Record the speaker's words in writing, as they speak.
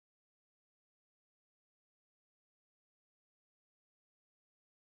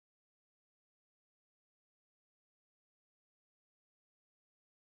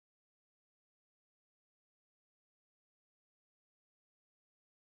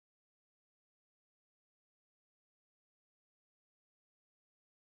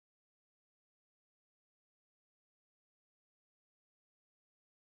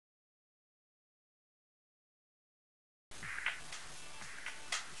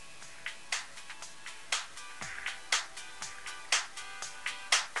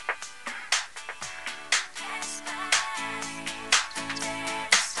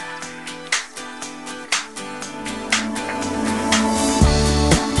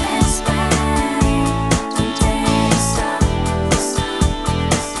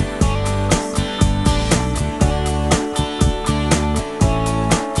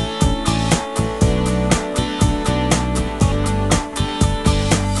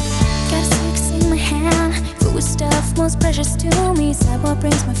with stuff most precious to me. Sidewalk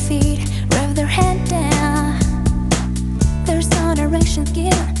brings my feet, rev their head down. There's no direction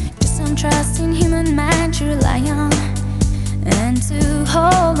given, just some trust in human mind to rely on and to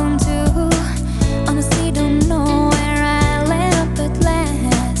hold on to. Honestly, don't know where I'll end up at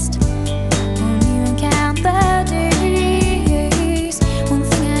last. Won't even count the days. One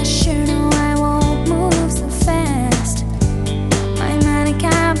thing I sure know, I won't move so fast. My mind a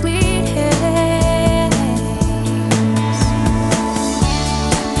complete haze.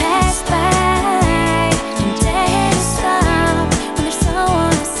 Pass by, don't dare to stop when there's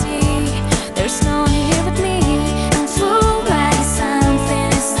someone to see. There's no one here but me. I'm fooled by something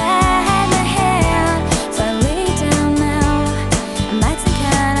inside my head. If I lay down now, I might think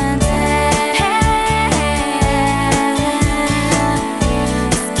kinda dead.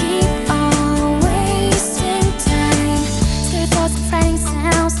 Just keep on wasting time. Scary thoughts and frightening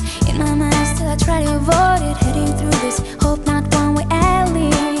sounds in my mind, still I try to avoid it. Heading through this hope not one-way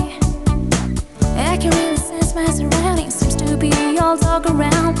alley. I can really sense my surroundings, seems to be all talk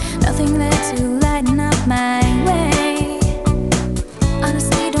around. Nothing there to lighten up my way.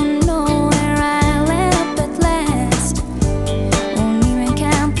 Honestly, don't know where I'll end up at last. Won't even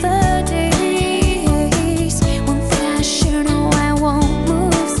count the days. One thing I sure know, I won't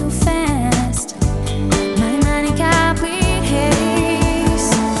move so fast. My mind in complete haze.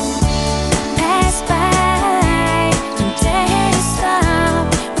 Pass by, don't dare to stop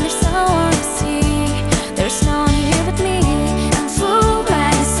when there's someone to see. There's no one here but me. I'm fooled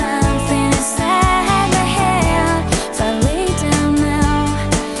by something inside my head. If I lay down now,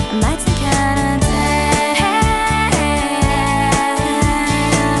 I might think kinda dead.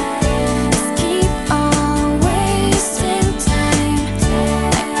 Just keep on wasting time.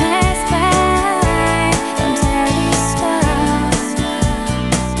 I pass by, don't dare to stop.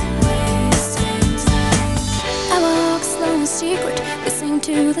 Wasting time. I walk slow in secret, listening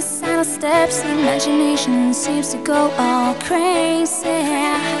to the sound of steps. Imagination seems to go all crazy.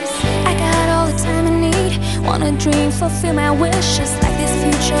 I got all the time I need, wanna dream, fulfill my wishes.